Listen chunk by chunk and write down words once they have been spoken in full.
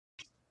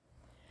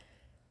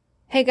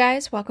Hey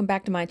guys, welcome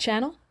back to my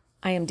channel.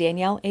 I am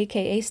Danielle,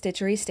 aka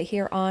Stitcherista,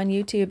 here on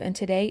YouTube, and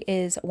today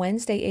is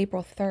Wednesday,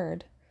 April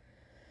 3rd.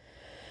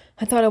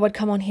 I thought I would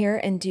come on here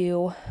and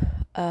do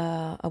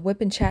a whip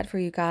and chat for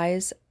you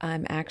guys.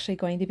 I'm actually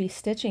going to be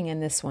stitching in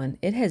this one.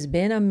 It has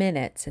been a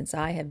minute since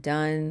I have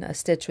done a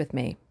stitch with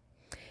me.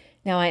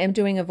 Now I am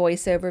doing a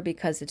voiceover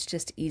because it's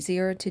just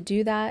easier to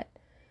do that.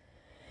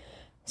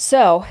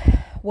 So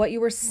what you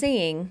were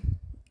seeing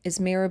is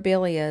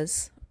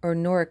Mirabilia's, or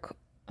Nora,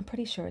 I'm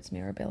pretty sure it's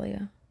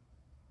Mirabilia.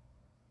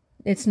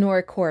 It's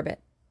Nora Corbett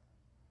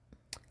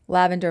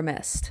Lavender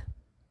Mist.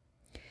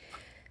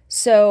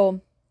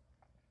 So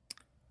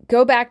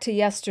go back to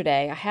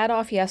yesterday. I had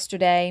off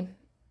yesterday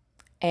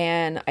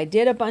and I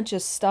did a bunch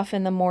of stuff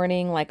in the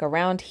morning, like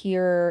around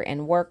here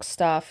and work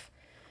stuff.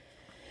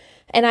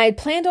 And I had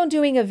planned on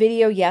doing a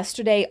video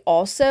yesterday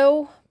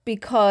also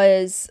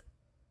because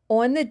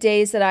on the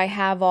days that I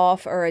have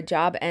off or a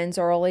job ends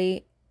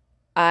early,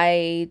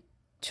 I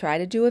try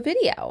to do a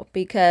video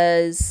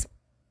because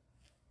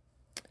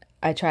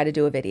I try to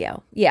do a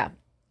video. Yeah.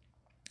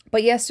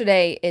 But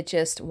yesterday it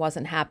just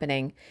wasn't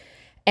happening.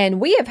 And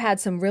we have had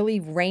some really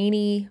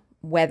rainy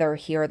weather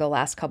here the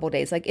last couple of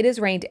days. Like it has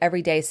rained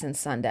every day since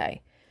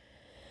Sunday.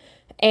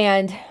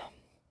 And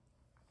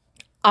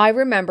I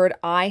remembered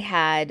I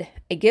had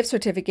a gift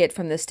certificate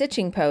from the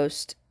Stitching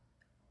Post,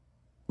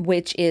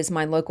 which is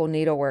my local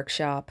needlework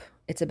shop.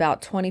 It's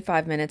about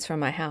 25 minutes from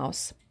my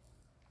house.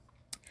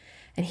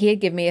 And he had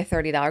given me a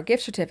 $30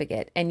 gift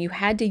certificate, and you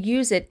had to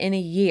use it in a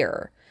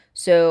year.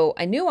 So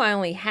I knew I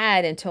only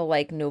had until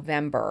like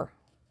November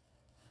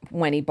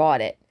when he bought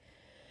it.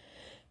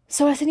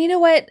 So I said, you know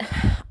what?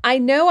 I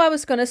know I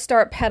was going to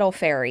start Petal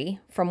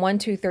Fairy from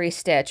 123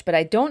 Stitch, but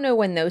I don't know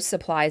when those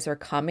supplies are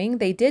coming.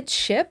 They did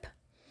ship,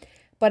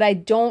 but I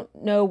don't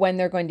know when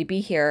they're going to be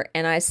here.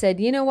 And I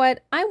said, you know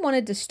what? I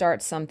wanted to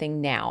start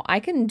something now. I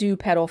can do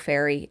Petal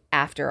Fairy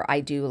after I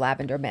do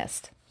Lavender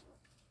Mist.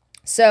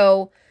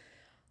 So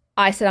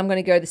I said, I'm going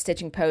to go to the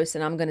Stitching Post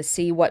and I'm going to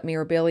see what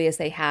Mirabilias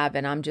they have.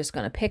 And I'm just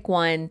going to pick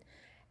one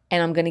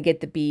and I'm going to get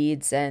the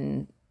beads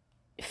and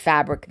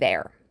fabric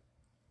there.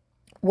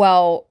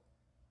 Well,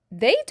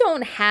 they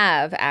don't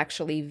have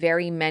actually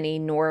very many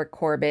Nora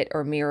Corbett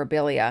or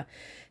Mirabilia.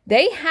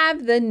 They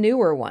have the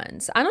newer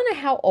ones. I don't know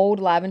how old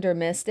Lavender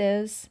Mist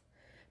is,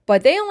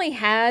 but they only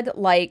had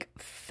like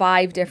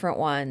 5 different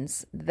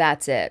ones.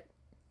 That's it.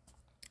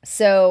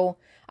 So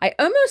I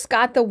almost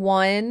got the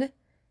one.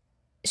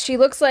 She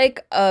looks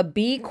like a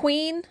bee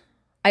queen.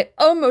 I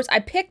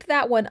picked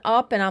that one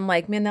up and I'm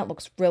like, man, that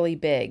looks really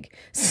big.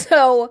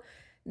 So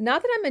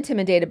not that I'm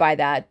intimidated by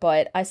that,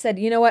 but I said,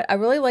 you know what? I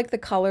really like the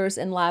colors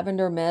in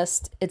Lavender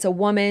Mist. It's a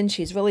woman.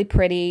 She's really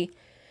pretty.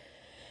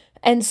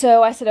 And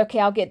so I said,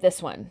 okay, I'll get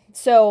this one.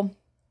 So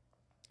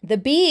the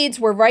beads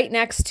were right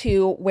next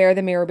to where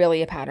the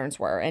Mirabilia patterns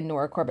were and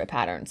Nora Corbett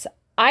patterns.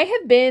 I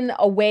have been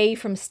away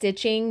from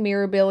stitching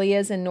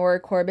Mirabilias and Nora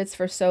Corbett's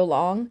for so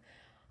long.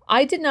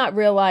 I did not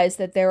realize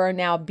that there are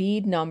now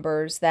bead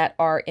numbers that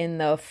are in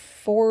the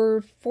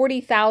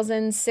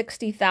 40,000,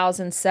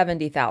 60,000,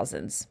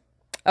 70,000s.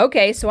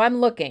 Okay, so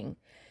I'm looking.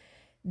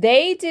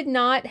 They did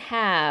not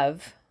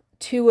have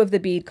 2 of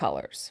the bead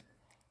colors.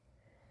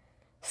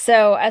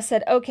 So I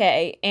said,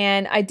 okay,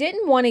 and I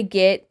didn't want to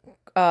get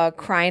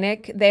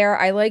Credenza there.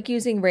 I like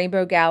using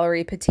Rainbow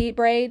Gallery Petite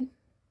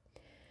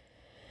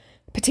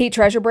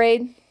Treasure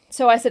Braid.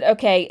 So I said,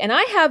 okay, and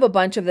I have a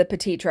bunch of the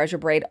Petite Treasure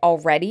Braid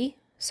already.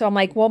 So I'm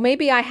like, well,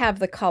 maybe I have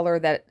the color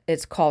that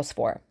it calls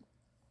for.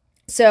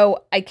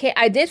 So I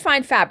did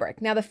find fabric.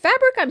 Now the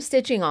fabric I'm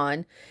stitching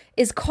on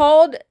is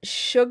called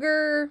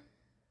sugar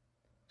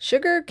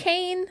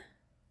cane,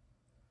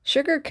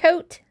 sugar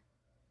coat,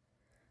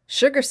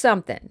 sugar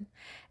something.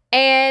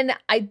 And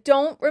I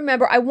don't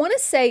remember. I want to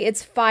say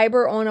it's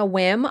fiber on a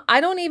whim.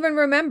 I don't even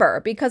remember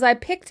because I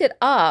picked it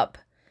up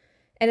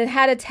and it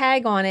had a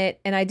tag on it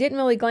and I didn't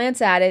really glance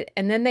at it.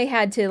 And then they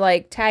had to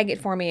like tag it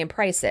for me and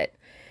price it.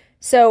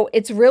 So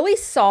it's really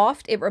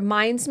soft. It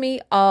reminds me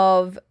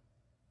of,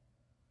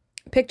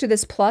 picture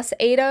this plus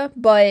Aida,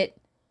 but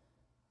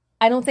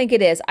I don't think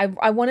it is.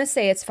 I want to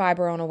say it's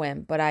fiber on a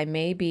whim, but I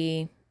may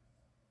be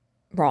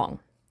wrong.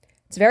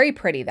 It's very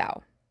pretty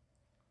though.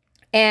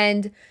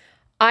 And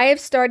I have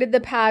started the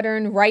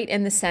pattern right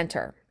in the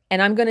center.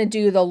 And I'm going to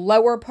do the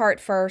lower part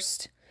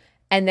first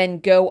and then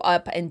go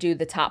up and do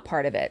the top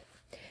part of it.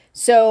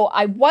 So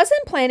I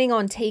wasn't planning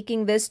on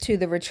taking this to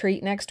the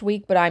retreat next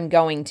week, but I'm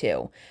going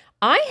to.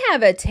 I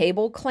have a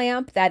table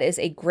clamp that is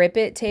a grip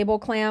it table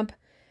clamp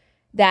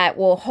that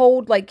will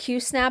hold like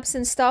Q-snaps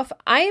and stuff.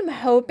 I am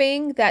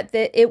hoping that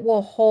it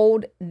will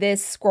hold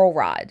this scroll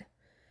rod.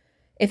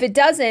 If it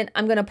doesn't,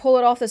 I'm going to pull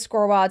it off the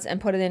scroll rods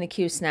and put it in a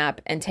Q-snap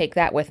and take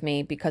that with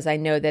me because I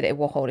know that it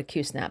will hold a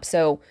Q-snap.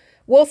 So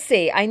we'll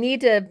see. I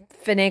need to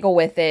finagle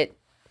with it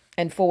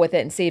and fool with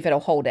it and see if it'll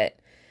hold it.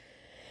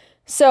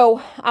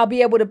 So I'll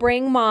be able to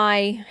bring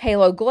my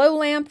Halo Glow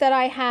lamp that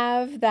I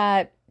have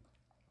that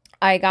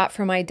I got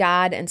from my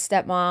dad and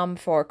stepmom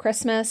for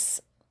Christmas.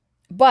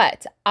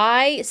 But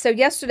so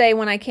yesterday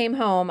when I came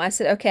home, I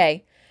said,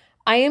 okay,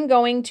 I am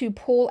going to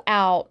pull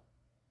out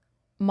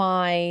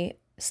my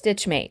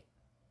Stitch Mate.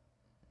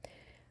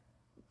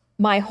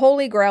 My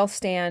holy grail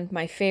stand,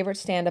 my favorite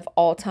stand of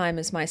all time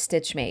is my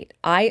Stitch Mate.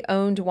 I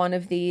owned one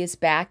of these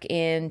back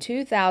in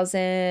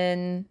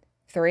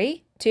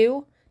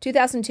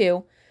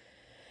 2002,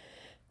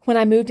 when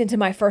I moved into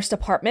my first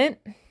apartment,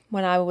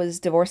 when I was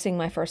divorcing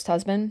my first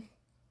husband.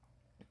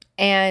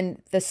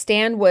 And the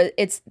stand was,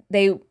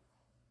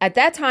 at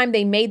that time,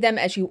 they made them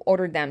as you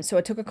ordered them. So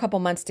it took a couple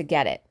months to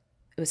get it.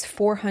 It was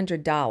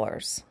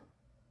 $400.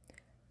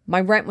 My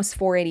rent was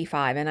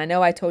 $485, and I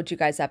know I told you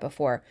guys that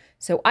before.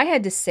 So I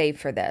had to save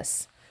for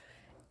this.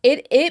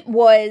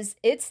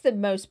 It's the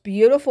most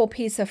beautiful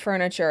piece of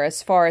furniture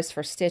as far as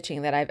for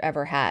stitching that I've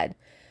ever had.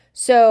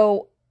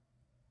 So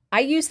I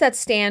used that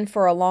stand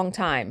for a long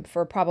time,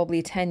 for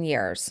probably 10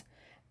 years.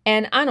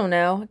 And I don't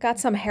know, got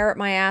some hair at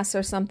my ass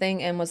or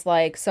something and was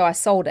like, so I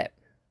sold it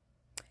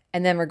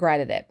and then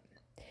regretted it.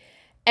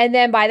 And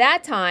then by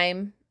that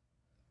time,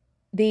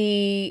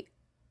 the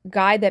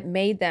guy that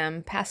made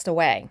them passed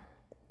away.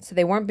 So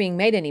they weren't being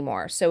made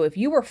anymore. So if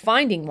you were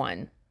finding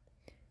one,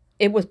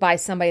 it was by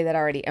somebody that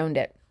already owned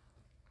it.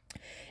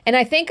 And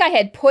I think I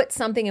had put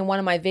something in one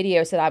of my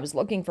videos that I was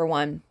looking for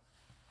one.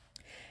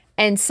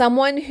 And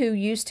someone who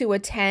used to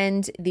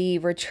attend the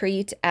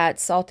retreat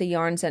at Salty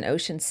Yarns in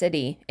Ocean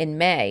City in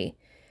May,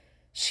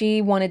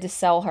 she wanted to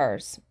sell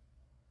hers.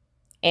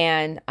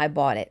 And I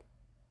bought it.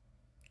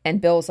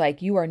 And Bill's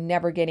like, you are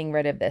never getting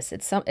rid of this.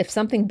 If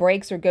something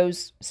breaks or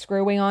goes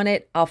screwy on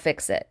it, I'll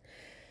fix it.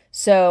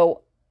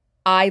 So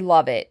I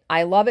love it.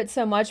 I love it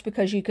so much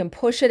because you can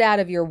push it out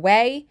of your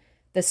way.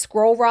 The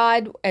scroll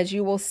rod, as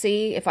you will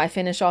see, if I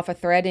finish off a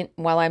thread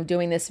while I'm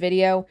doing this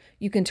video,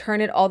 you can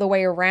turn it all the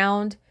way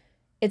around.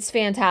 It's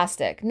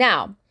fantastic.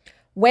 Now,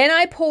 when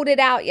I pulled it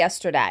out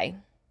yesterday,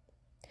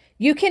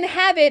 you can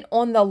have it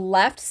on the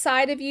left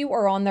side of you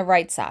or on the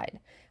right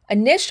side.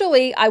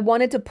 Initially, I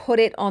wanted to put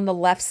it on the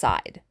left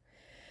side.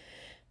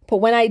 But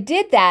when I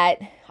did that,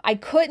 I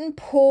couldn't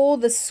pull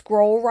the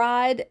scroll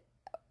rod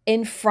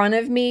in front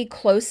of me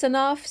close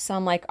enough. So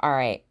I'm like, all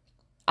right,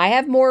 I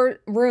have more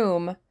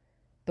room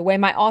the way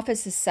my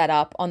office is set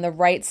up on the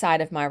right side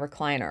of my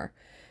recliner.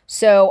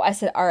 So I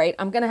said, all right,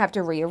 I'm going to have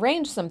to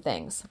rearrange some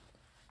things.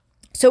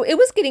 So it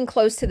was getting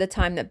close to the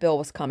time that Bill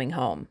was coming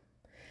home.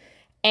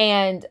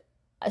 And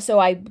so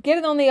I get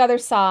it on the other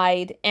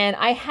side, and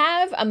I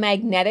have a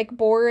magnetic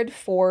board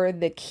for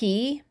the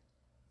key,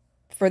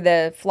 for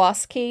the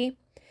floss key,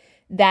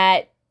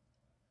 that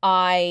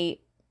I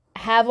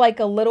have like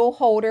a little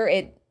holder.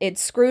 It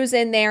screws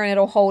in there and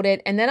it'll hold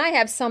it. And then I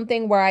have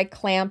something where I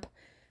clamp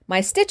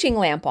my stitching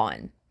lamp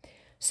on.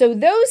 So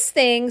those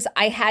things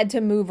I had to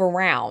move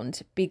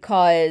around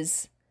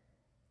because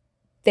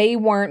they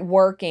weren't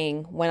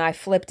working when I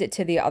flipped it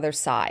to the other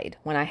side,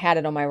 when I had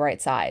it on my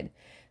right side.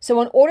 So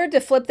in order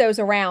to flip those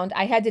around,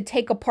 I had to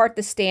take apart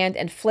the stand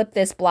and flip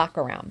this block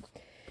around.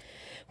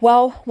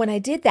 Well, when I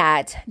did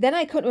that, then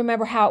I couldn't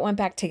remember how it went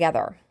back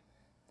together.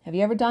 Have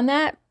you ever done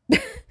that?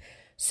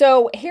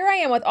 So here I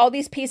am with all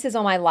these pieces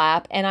on my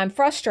lap, and I'm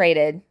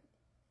frustrated,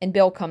 and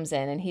Bill comes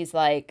in, and he's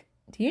like,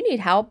 do you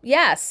need help?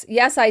 Yes,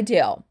 I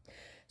do.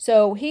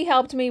 So he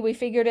helped me. We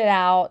figured it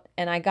out,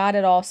 and I got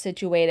it all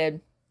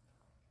situated.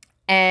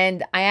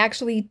 And I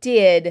actually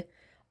did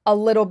a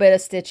little bit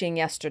of stitching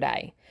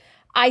yesterday.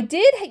 I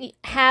did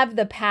have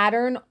the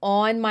pattern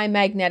on my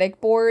magnetic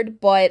board,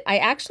 but I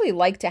actually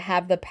like to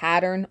have the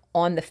pattern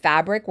on the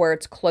fabric where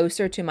it's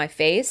closer to my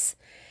face.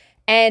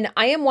 And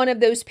I am one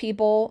of those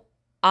people,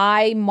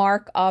 I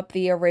mark up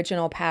the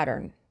original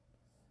pattern.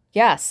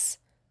 Yes,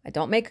 I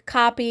don't make a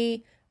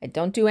copy. I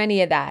don't do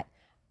any of that.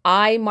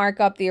 I mark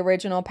up the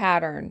original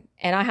pattern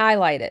and I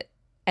highlight it,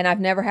 and I've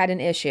never had an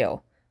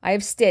issue. I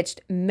have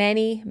stitched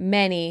many,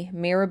 many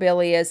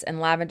Mirabilias and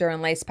lavender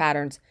and lace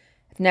patterns.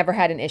 I've never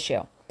had an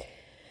issue.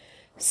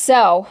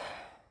 So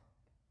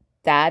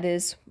that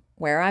is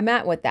where I'm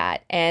at with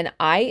that. And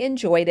I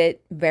enjoyed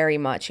it very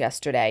much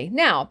yesterday.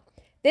 Now,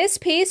 this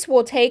piece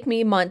will take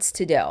me months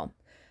to do.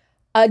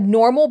 A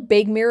normal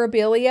big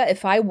Mirabilia,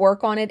 if I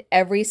work on it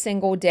every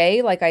single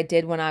day like I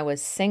did when I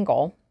was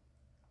single,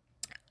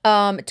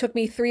 it took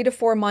me 3 to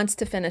 4 months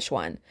to finish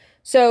one.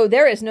 So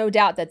there is no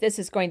doubt that this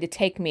is going to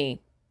take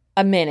me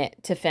a minute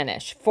to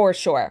finish, for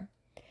sure.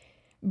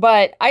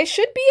 But I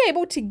should be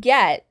able to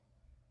get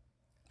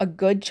a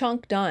good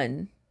chunk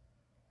done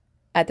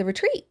at the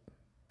retreat.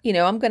 You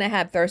know, I'm going to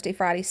have Thursday,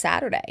 Friday,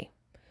 Saturday.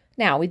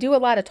 Now, we do a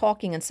lot of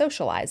talking and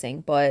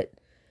socializing, but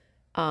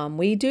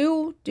we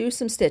do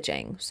some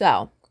stitching.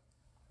 So,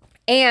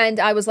 and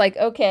I was like,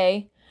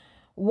 okay,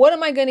 what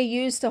am I going to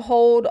use to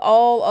hold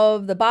all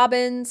of the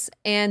bobbins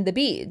and the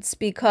beads?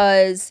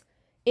 Because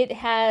it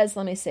has,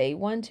 let me see,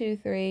 1, 2,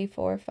 3,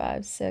 4,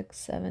 5, 6,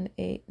 7,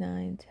 8,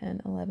 9,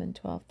 10, 11,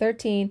 12,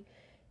 13.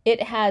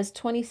 It has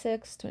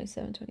 26,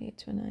 27, 28,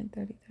 29,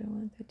 30,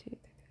 31, 32, 33.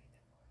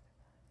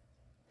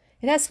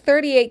 It has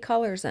 38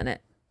 colors in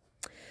it.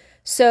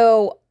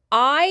 So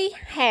I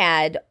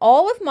had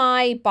all of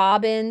my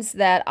bobbins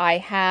that I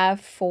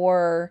have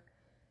for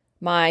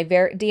my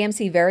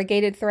DMC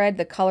variegated thread,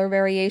 the color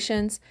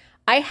variations.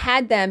 I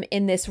had them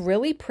in this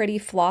really pretty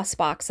floss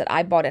box that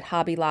I bought at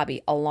Hobby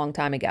Lobby a long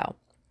time ago.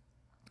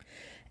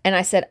 And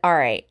I said, all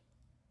right,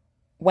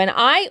 when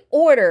I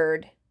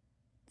ordered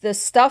the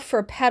stuff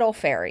for Petal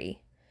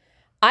Fairy,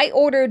 I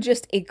ordered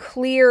just a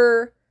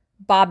clear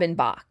bobbin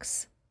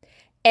box.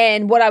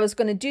 And what I was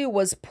going to do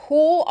was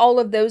pull all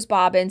of those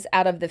bobbins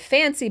out of the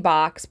fancy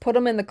box, put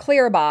them in the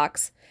clear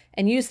box,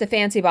 and use the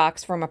fancy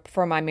box for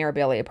my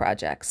Mirabilia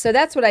project. So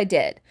that's what I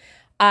did.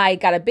 I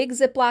got a big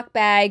Ziploc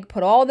bag,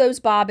 put all those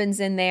bobbins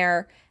in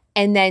there,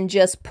 and then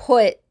just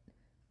put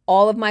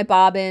all of my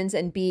bobbins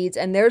and beads.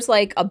 And there's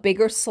like a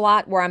bigger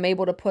slot where I'm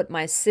able to put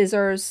my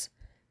scissors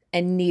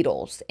and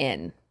needles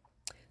in.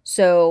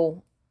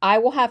 So I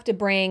will have to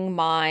bring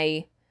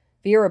my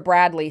Vera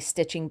Bradley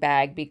stitching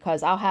bag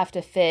because I'll have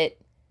to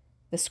fit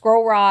the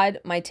scroll rod,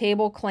 my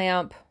table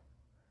clamp,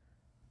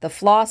 the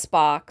floss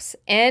box,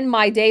 and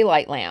my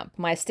daylight lamp,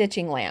 my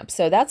stitching lamp.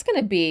 So that's going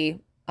to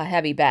be a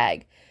heavy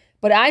bag.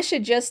 But I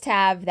should just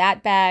have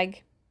that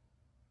bag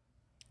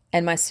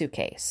and my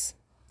suitcase.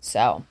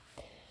 So,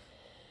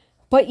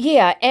 but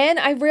yeah, and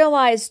I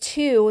realized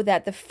too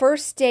that the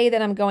first day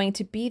that I'm going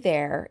to be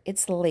there,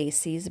 it's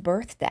Lacey's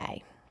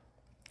birthday.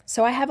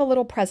 So I have a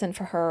little present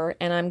for her,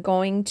 and I'm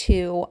going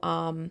to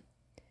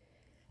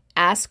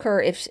ask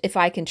her if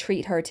I can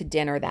treat her to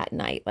dinner that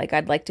night. Like,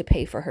 I'd like to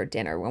pay for her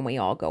dinner when we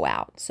all go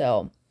out.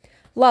 So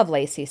love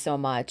Lacey so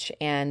much.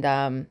 And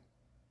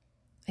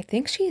I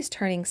think she is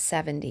turning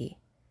 70.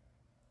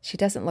 She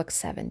doesn't look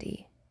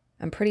 70.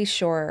 I'm pretty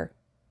sure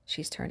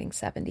she's turning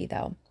 70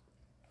 though.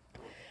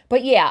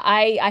 But yeah,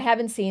 I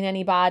haven't seen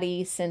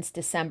anybody since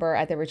December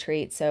at the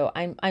retreat. So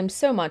I'm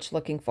so much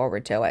looking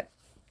forward to it.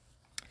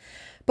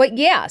 But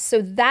yeah,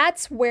 so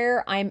that's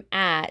where I'm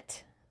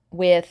at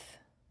with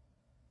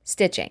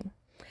stitching.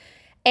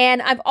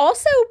 And I've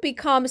also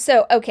become,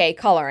 okay,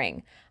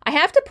 coloring. I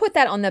have to put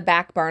that on the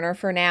back burner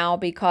for now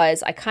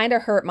because I kind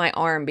of hurt my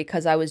arm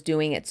because I was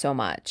doing it so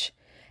much.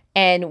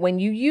 And when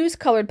you use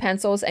colored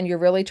pencils and you're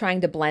really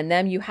trying to blend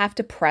them, you have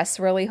to press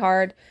really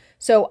hard.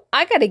 So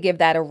I got to give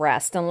that a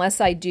rest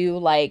unless I do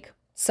like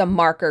some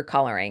marker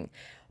coloring.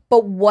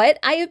 But what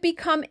I have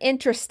become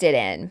interested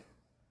in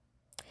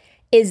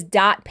is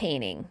dot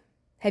painting.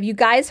 Have you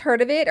guys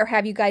heard of it or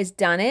have you guys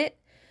done it?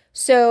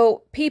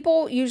 So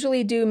people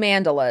usually do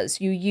mandalas.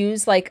 You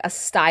use like a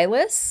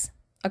stylus,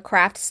 a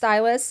craft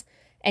stylus,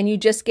 and you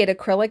just get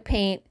acrylic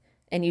paint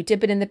and you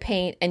dip it in the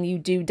paint and you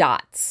do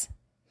dots.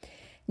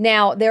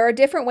 Now, there are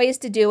different ways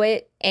to do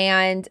it,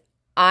 and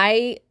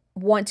I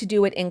want to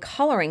do it in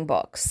coloring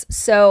books.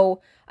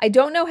 So I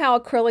don't know how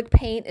acrylic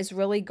paint is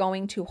really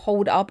going to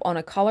hold up on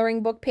a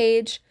coloring book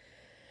page.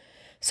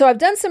 So I've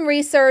done some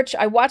research.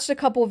 I watched a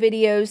couple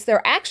videos.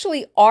 There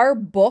actually are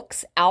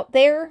books out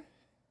there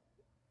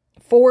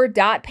for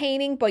dot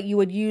painting, but you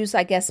would use,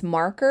 I guess,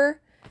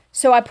 marker.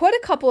 So I put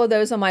a couple of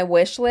those on my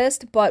wish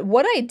list, but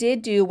what I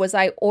did do was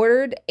I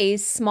ordered a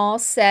small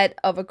set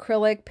of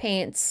acrylic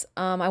paints.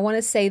 I want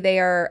to say they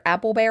are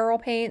apple barrel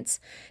paints.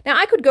 Now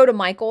I could go to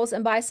Michael's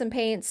and buy some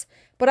paints,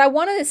 but I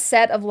wanted a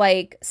set of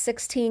like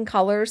 16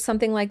 colors,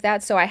 something like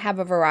that, so I have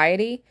a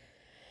variety.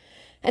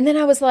 And then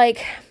I was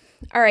like,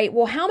 all right,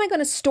 well, how am I going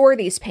to store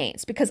these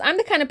paints? Because I'm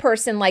the kind of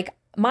person, like,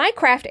 my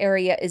craft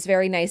area is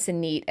very nice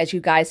and neat, as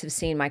you guys have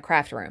seen my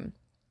craft room.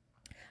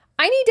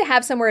 I need to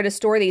have somewhere to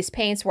store these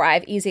paints where I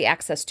have easy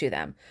access to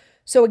them.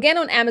 So again,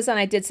 on Amazon,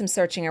 I did some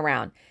searching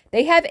around.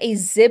 They have a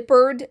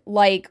zippered,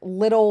 like,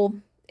 little,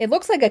 it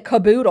looks like a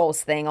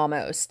caboodles thing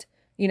almost,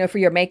 you know, for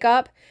your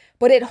makeup,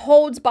 but it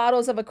holds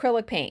bottles of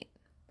acrylic paint.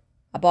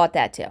 I bought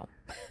that too.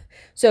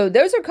 So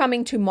those are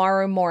coming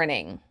tomorrow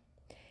morning.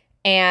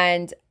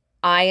 And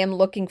I am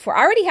looking for,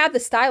 I already have the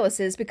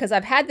styluses because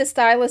I've had the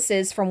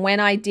styluses from when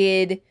I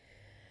did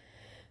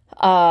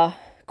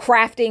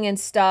crafting and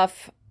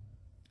stuff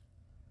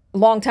a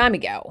long time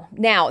ago.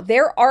 Now,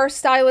 there are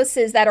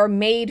styluses that are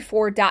made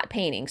for dot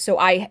painting. So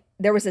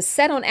there was a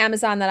set on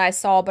Amazon that I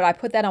saw, but I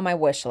put that on my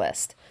wish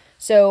list.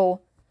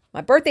 So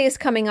my birthday is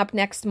coming up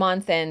next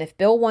month, and if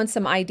Bill wants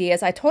some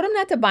ideas, I told him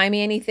not to buy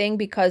me anything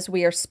because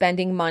we are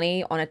spending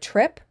money on a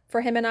trip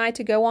for him and I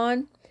to go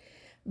on.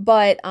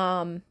 But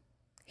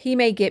he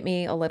may get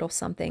me a little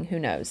something, who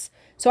knows.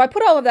 So I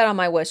put all of that on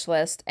my wish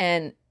list,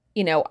 and,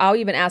 you know, I'll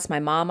even ask my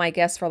mom, I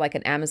guess, for like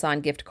an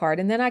Amazon gift card,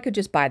 and then I could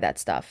just buy that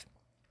stuff.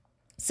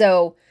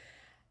 So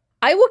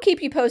I will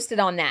keep you posted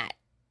on that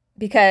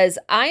because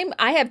I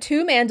have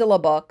 2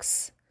 mandala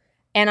books,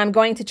 and I'm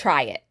going to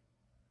try it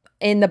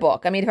in the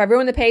book. I mean, if I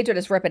ruin the page, I'll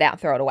just rip it out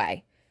and throw it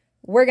away.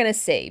 We're going to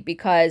see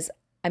because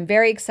I'm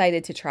very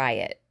excited to try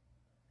it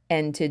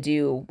and to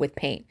do with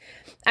paint.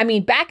 I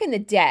mean, back in the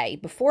day,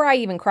 before I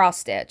even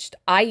cross-stitched,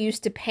 I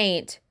used to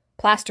paint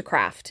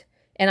plastercraft,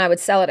 and I would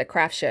sell it at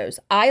craft shows.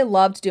 I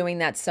loved doing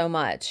that so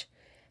much.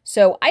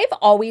 So I've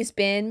always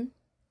been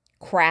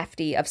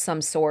crafty of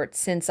some sort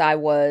since I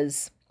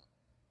was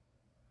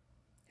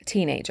a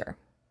teenager.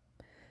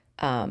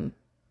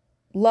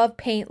 Love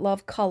paint,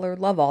 love color,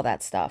 love all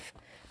that stuff.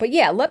 But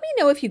yeah, let me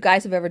know if you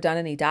guys have ever done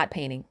any dot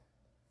painting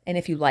and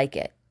if you like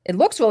it. It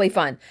looks really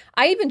fun.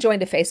 I even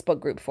joined a Facebook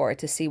group for it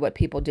to see what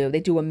people do. They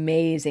do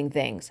amazing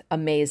things.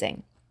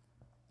 Amazing.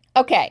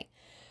 Okay.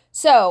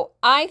 So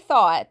I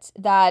thought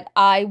that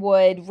I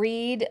would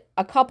read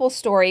a couple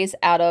stories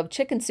out of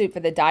Chicken Soup for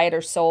the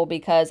Dieter's Soul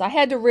because I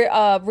had to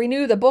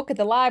renew the book at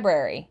the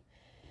library.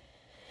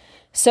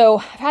 So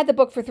I've had the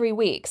book for 3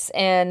 weeks,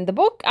 and the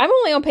book, I'm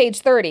only on page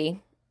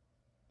 30,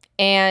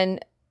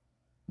 and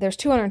there's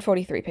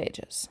 243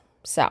 pages.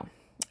 So,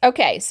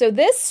 okay, so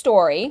this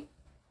story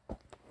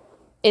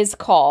is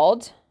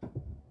called,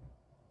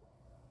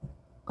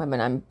 wait a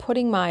minute, I'm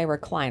putting my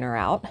recliner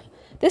out.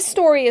 This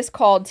story is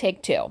called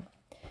Take Two.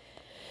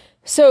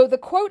 So the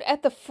quote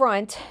at the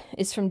front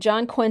is from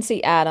John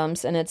Quincy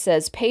Adams, and it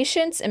says,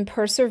 "Patience and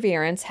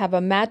perseverance have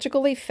a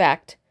magical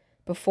effect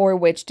before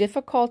which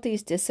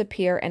difficulties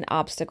disappear and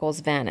obstacles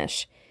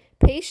vanish."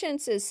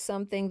 Patience is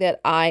something that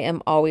I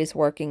am always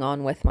working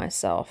on with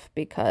myself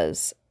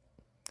because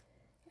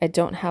I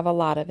don't have a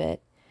lot of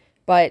it.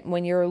 But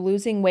when you're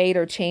losing weight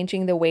or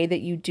changing the way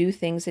that you do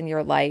things in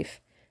your life,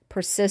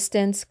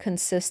 persistence,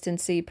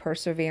 consistency,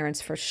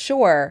 perseverance for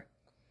sure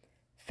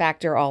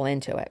factor all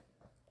into it.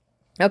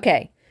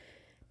 Okay,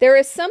 there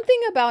is something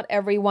about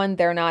everyone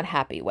they're not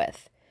happy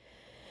with.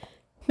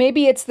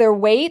 Maybe it's their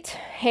weight,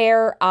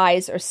 hair,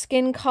 eyes, or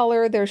skin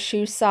color, their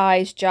shoe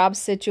size, job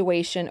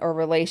situation, or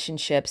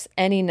relationships,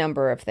 any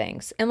number of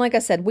things. And like I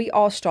said, we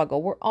all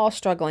struggle. We're all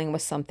struggling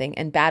with something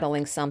and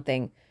battling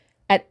something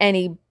at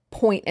any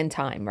point in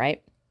time,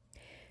 right?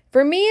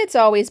 For me, it's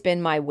always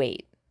been my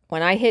weight.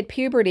 When I hit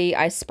puberty,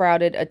 I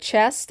sprouted a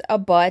chest, a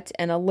butt,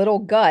 and a little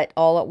gut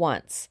all at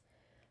once.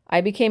 I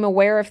became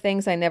aware of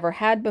things I never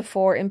had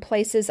before in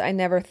places I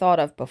never thought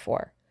of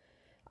before.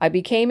 I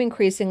became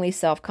increasingly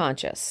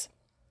self-conscious.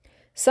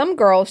 Some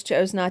girls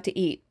chose not to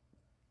eat.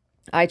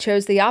 I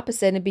chose the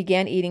opposite and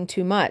began eating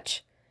too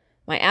much.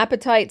 My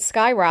appetite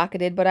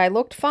skyrocketed, but I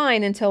looked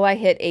fine until I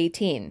hit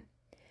 18.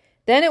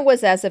 Then it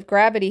was as if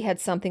gravity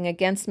had something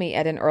against me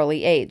at an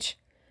early age.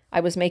 I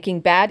was making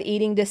bad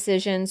eating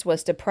decisions,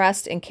 was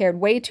depressed, and cared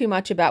way too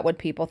much about what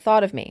people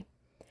thought of me.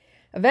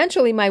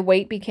 Eventually, my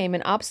weight became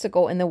an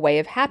obstacle in the way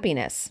of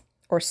happiness,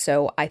 or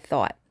so I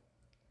thought.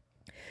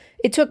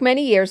 It took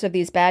many years of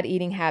these bad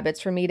eating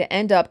habits for me to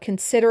end up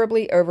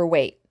considerably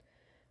overweight.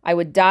 I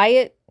would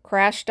diet,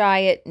 crash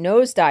diet,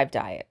 nosedive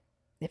diet.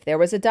 If there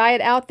was a diet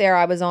out there,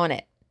 I was on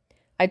it.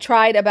 I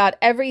tried about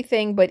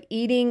everything but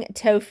eating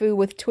tofu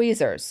with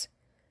tweezers.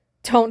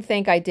 Don't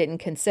think I didn't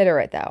consider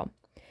it, though.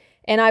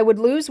 And I would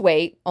lose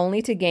weight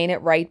only to gain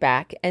it right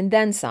back and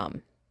then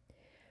some.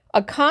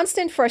 A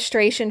constant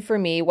frustration for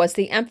me was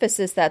the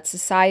emphasis that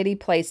society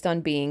placed on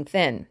being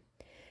thin.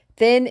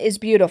 Thin is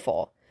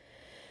beautiful.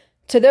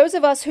 To those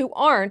of us who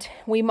aren't,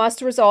 we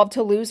must resolve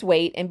to lose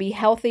weight and be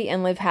healthy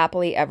and live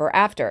happily ever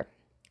after.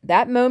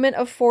 That moment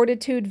of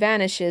fortitude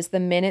vanishes the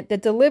minute the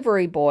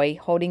delivery boy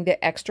holding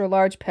the extra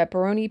large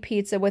pepperoni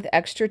pizza with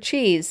extra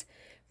cheese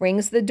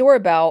rings the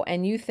doorbell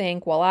and you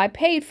think, well, I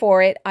paid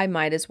for it, I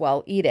might as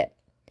well eat it.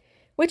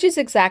 Which is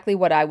exactly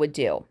what I would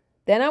do.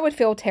 Then I would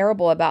feel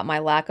terrible about my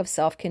lack of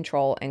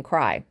self-control and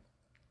cry.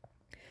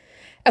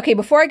 Okay,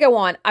 before I go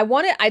on,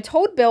 I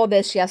told Bill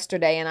this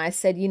yesterday and I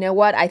said, you know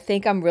what, I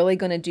think I'm really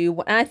going to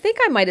do, and I think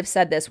I might have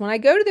said this, when I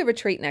go to the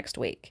retreat next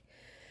week,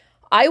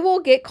 I will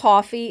get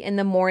coffee in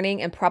the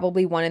morning and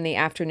probably one in the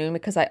afternoon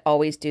because I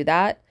always do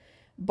that.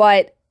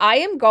 But I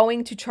am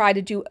going to try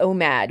to do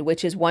OMAD,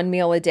 which is 1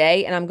 meal a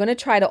day, and I'm going to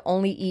try to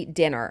only eat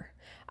dinner.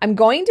 I'm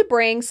going to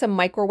bring some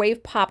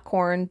microwave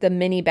popcorn, the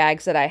mini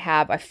bags that I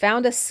have. I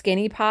found a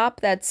Skinny Pop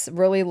that's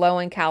really low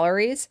in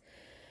calories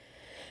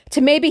to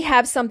maybe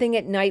have something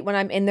at night when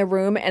I'm in the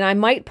room, and I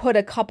might put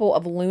a couple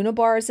of Luna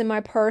bars in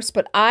my purse,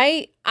 but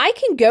I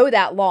can go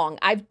that long.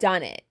 I've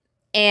done it.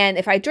 And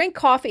if I drink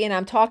coffee and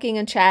I'm talking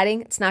and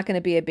chatting, it's not going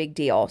to be a big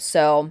deal.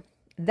 So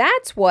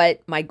that's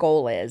what my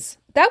goal is.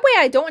 That way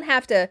I don't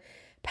have to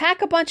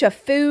pack a bunch of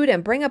food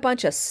and bring a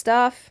bunch of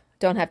stuff.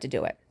 Don't have to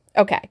do it.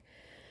 Okay.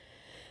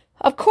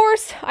 Of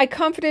course, I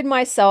comforted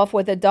myself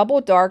with a double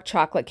dark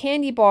chocolate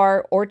candy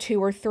bar or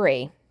 2 or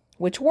 3,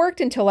 which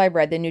worked until I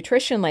read the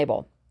nutrition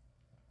label.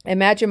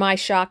 Imagine my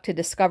shock to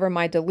discover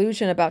my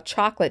delusion about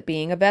chocolate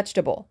being a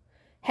vegetable.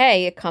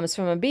 Hey, it comes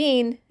from a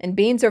bean, and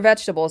beans are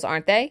vegetables,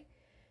 aren't they?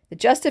 The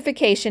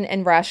justification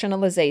and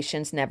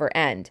rationalizations never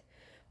end.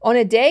 On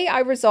a day I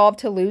resolved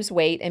to lose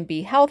weight and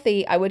be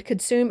healthy, I would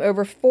consume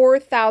over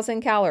 4,000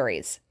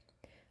 calories.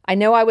 I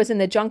know I was in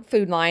the junk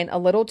food line a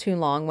little too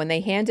long when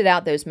they handed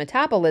out those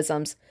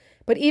metabolisms,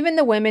 but even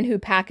the women who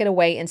pack it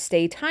away and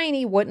stay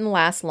tiny wouldn't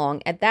last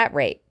long at that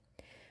rate.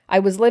 I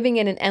was living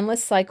in an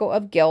endless cycle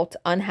of guilt,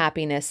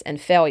 unhappiness, and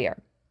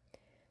failure.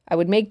 I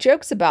would make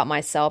jokes about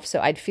myself so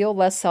I'd feel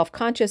less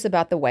self-conscious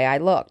about the way I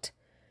looked.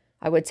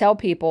 I would tell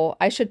people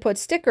I should put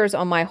stickers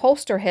on my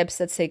holster hips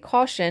that say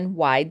caution,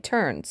 wide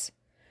turns.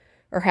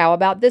 Or how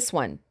about this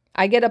one?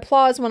 I get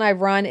applause when I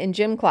run in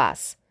gym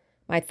class.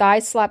 My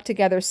thighs slap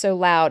together so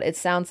loud it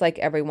sounds like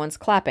everyone's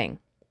clapping.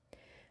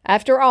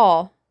 After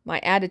all, my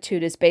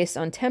attitude is based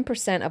on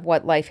 10% of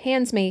what life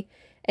hands me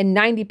and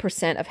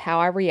 90% of how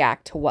I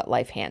react to what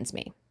life hands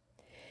me.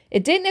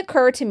 It didn't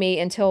occur to me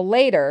until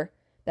later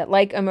that,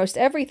 like almost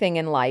everything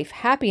in life,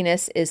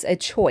 happiness is a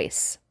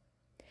choice.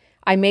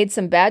 I made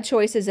some bad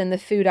choices in the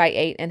food I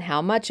ate and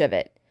how much of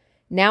it.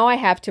 Now I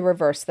have to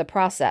reverse the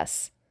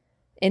process.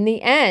 In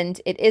the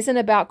end, it isn't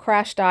about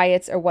crash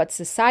diets or what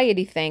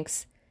society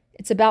thinks.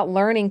 It's about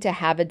learning to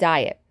have a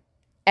diet.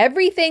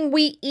 Everything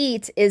we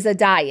eat is a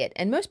diet,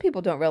 and most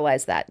people don't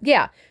realize that.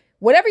 Yeah,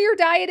 whatever your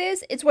diet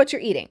is, it's what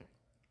you're eating.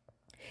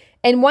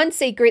 And one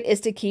secret is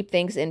to keep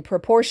things in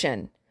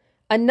proportion.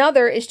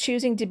 Another is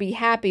choosing to be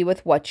happy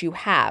with what you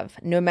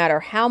have, no matter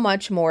how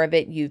much more of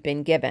it you've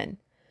been given.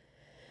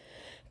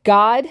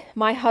 God,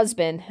 my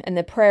husband, and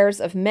the prayers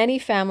of many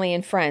family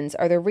and friends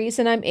are the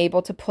reason I'm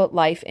able to put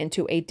life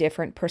into a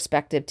different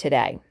perspective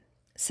today.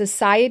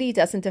 Society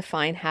doesn't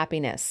define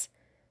happiness,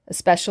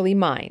 especially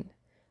mine.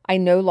 I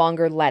no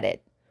longer let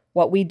it.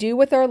 What we do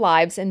with our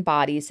lives and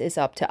bodies is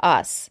up to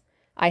us.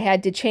 I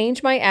had to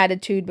change my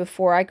attitude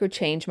before I could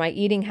change my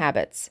eating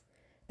habits.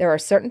 There are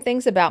certain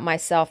things about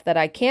myself that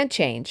I can't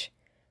change,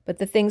 but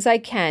the things I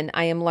can,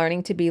 I am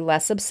learning to be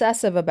less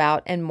obsessive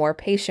about and more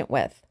patient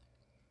with.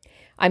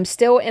 I'm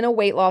still in a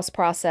weight loss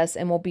process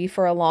and will be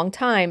for a long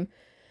time,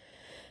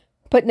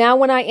 but now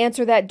when I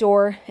answer that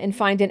door and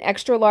find an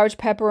extra large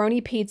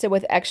pepperoni pizza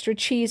with extra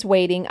cheese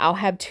waiting, I'll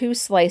have 2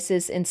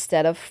 slices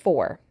instead of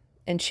 4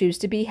 and choose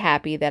to be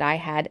happy that I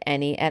had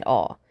any at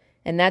all.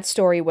 And that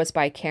story was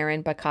by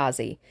Karen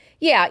Bakazi.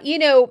 Yeah,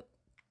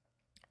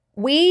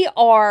 we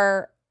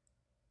are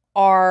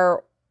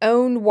our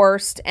own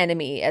worst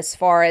enemy as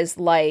far as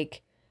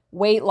like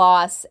weight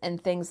loss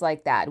and things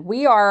like that.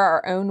 We are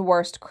our own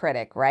worst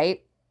critic,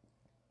 right?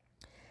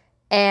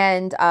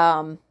 And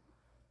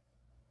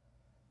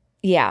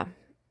yeah,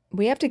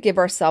 we have to give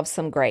ourselves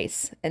some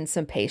grace and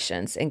some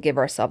patience and give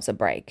ourselves a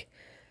break.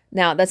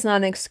 Now, that's not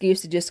an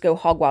excuse to just go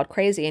hog wild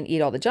crazy and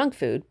eat all the junk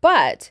food,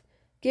 but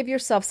give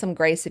yourself some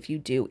grace if you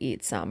do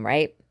eat some,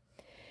 right?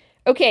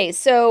 Okay,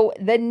 so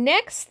the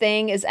next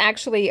thing is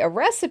actually a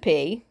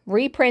recipe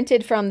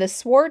reprinted from the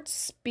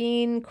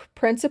Schwartzbein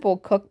Principle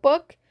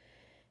Cookbook,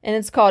 and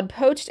it's called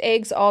Poached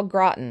Eggs au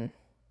gratin.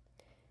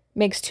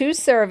 Makes 2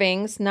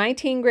 servings,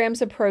 19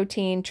 grams of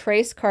protein,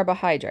 trace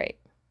carbohydrate.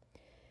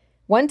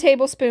 1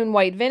 tablespoon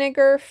white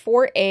vinegar,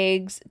 4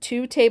 eggs,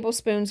 2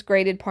 tablespoons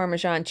grated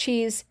Parmesan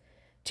cheese,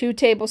 2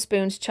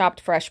 tablespoons chopped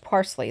fresh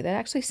parsley. That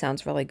actually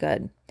sounds really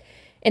good.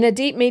 In a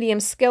deep medium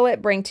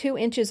skillet, bring 2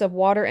 inches of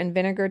water and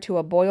vinegar to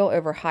a boil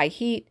over high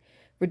heat.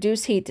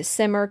 Reduce heat to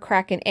simmer.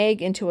 Crack an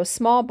egg into a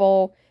small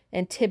bowl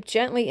and tip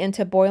gently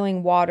into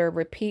boiling water.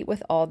 Repeat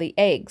with all the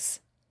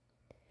eggs.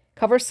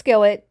 Cover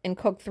skillet and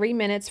cook 3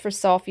 minutes for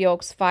soft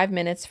yolks, 5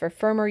 minutes for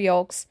firmer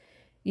yolks.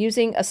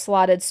 Using a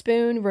slotted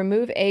spoon,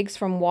 remove eggs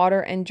from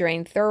water and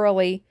drain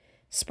thoroughly.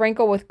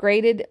 Sprinkle with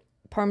grated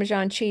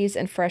Parmesan cheese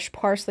and fresh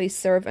parsley.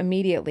 Serve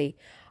immediately.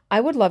 I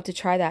would love to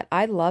try that.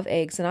 I love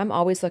eggs, and I'm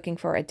always looking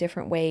for a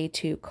different way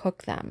to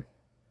cook them.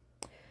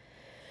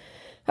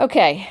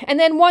 Okay, and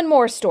then one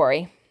more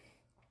story.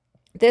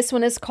 This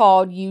one is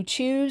called You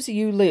Choose,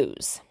 You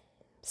Lose.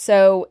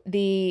 So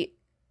the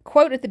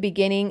quote at the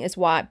beginning is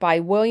by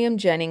William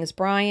Jennings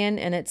Bryan,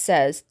 and it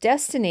says,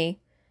 "Destiny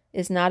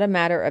is not a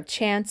matter of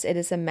chance, it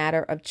is a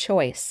matter of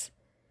choice.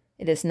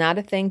 It is not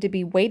a thing to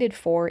be waited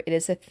for, it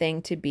is a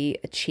thing to be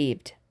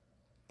achieved."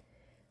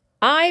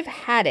 I've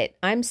had it.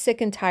 I'm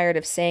sick and tired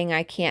of saying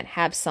I can't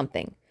have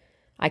something.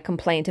 I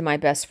complain to my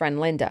best friend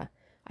Linda.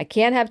 I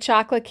can't have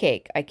chocolate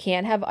cake. I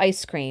can't have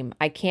ice cream.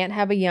 I can't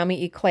have a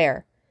yummy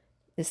eclair.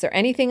 Is there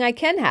anything I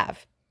can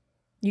have?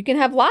 You can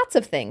have lots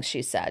of things,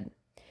 she said.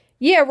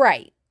 Yeah,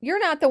 right. You're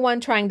not the one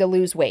trying to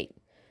lose weight.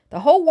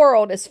 The whole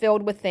world is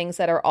filled with things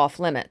that are off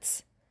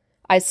limits.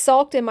 I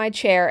sulked in my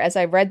chair as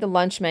I read the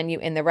lunch menu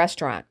in the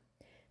restaurant.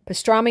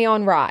 Pastrami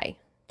on rye,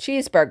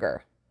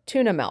 cheeseburger,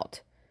 tuna melt,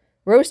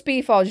 roast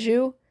beef au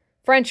jus,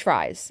 French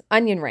fries,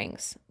 onion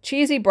rings,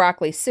 cheesy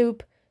broccoli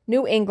soup,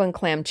 New England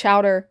clam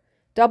chowder,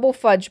 double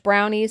fudge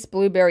brownies,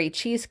 blueberry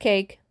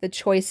cheesecake. The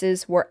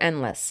choices were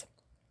endless.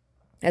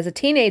 As a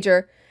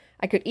teenager,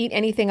 I could eat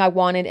anything I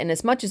wanted and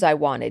as much as I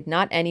wanted,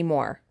 not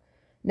anymore.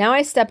 Now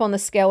I step on the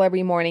scale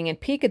every morning and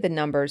peek at the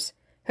numbers,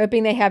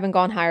 hoping they haven't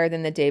gone higher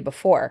than the day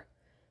before.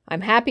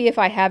 I'm happy if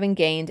I haven't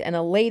gained and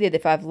elated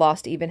if I've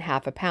lost even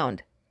half a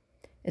pound.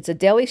 It's a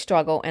daily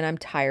struggle and I'm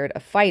tired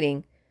of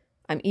fighting.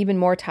 I'm even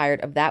more tired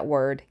of that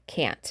word,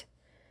 can't.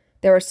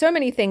 There are so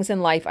many things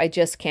in life I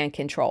just can't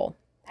control.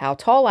 How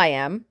tall I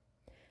am.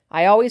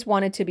 I always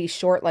wanted to be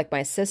short like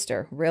my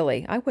sister.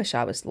 Really, I wish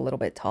I was a little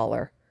bit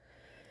taller.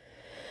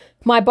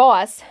 My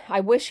boss, I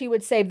wish he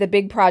would save the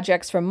big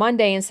projects for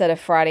Monday instead of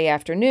Friday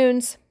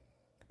afternoons.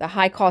 The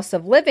high cost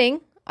of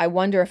living. I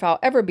wonder if I'll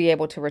ever be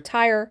able to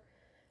retire.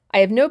 I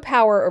have no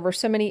power over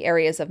so many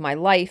areas of my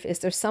life. Is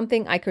there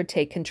something I could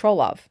take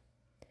control of?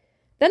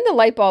 Then the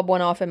light bulb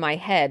went off in my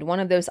head, one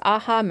of those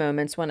aha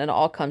moments when it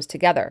all comes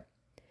together.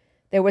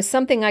 There was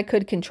something I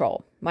could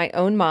control, my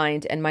own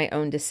mind and my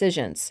own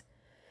decisions.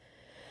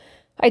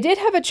 I did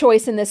have a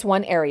choice in this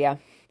one area,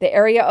 the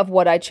area of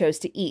what I chose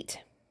to eat.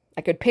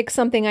 I could pick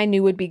something I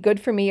knew would be good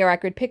for me, or I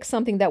could pick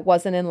something that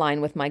wasn't in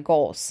line with my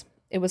goals.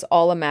 It was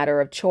all a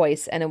matter of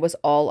choice, and it was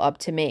all up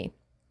to me.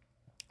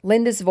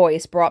 Linda's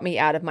voice brought me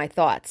out of my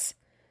thoughts.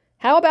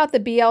 How about the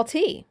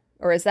BLT?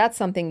 Or is that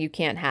something you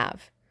can't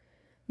have?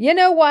 You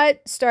know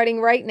what?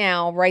 Starting right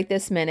now, right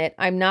this minute,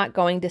 I'm not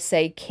going to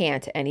say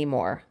can't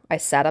anymore. I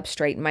sat up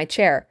straight in my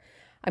chair.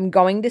 I'm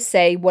going to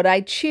say what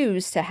I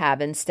choose to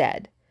have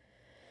instead.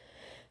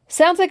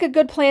 Sounds like a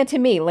good plan to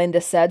me,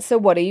 Linda said. So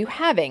what are you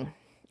having?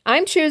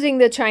 I'm choosing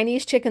the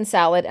Chinese chicken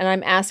salad, and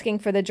I'm asking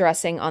for the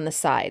dressing on the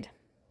side.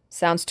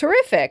 Sounds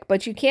terrific,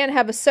 but you can't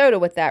have a soda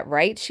with that,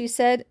 right? She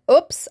said.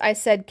 Oops, I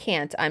said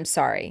can't. I'm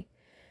sorry.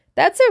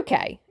 That's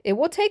okay. It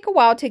will take a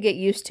while to get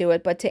used to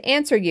it, but to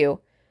answer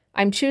you,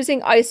 I'm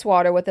choosing ice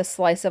water with a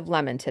slice of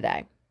lemon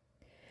today.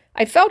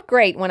 I felt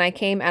great when I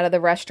came out of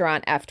the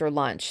restaurant after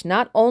lunch.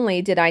 Not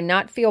only did I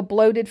not feel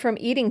bloated from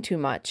eating too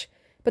much,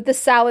 but the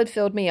salad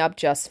filled me up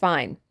just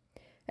fine.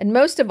 And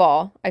most of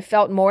all, I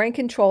felt more in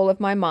control of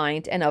my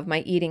mind and of my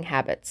eating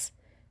habits.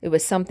 It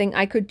was something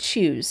I could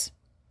choose,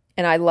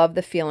 and I love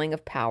the feeling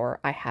of power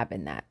I have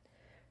in that.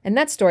 And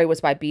that story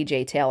was by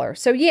B.J. Taylor.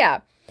 So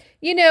yeah,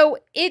 you know,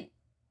 it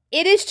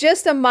is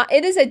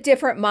a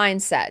different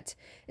mindset.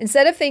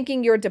 Instead of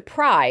thinking you're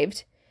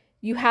deprived,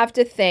 you have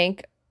to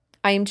think,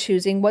 I am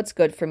choosing what's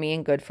good for me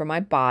and good for my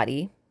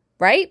body,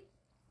 right?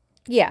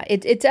 Yeah,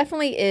 it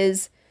definitely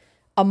is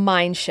a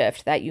mind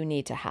shift that you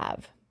need to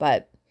have.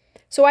 But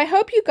so I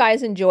hope you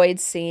guys enjoyed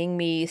seeing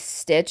me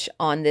stitch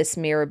on this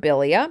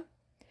Mirabilia.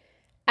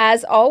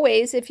 As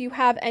always, if you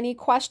have any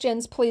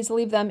questions, please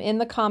leave them in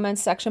the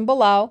comments section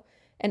below,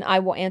 and I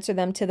will answer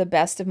them to the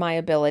best of my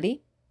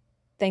ability.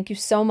 Thank you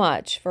so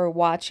much for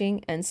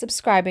watching and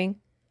subscribing,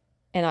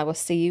 and I will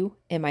see you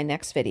in my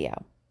next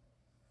video.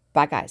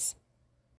 Bye, guys.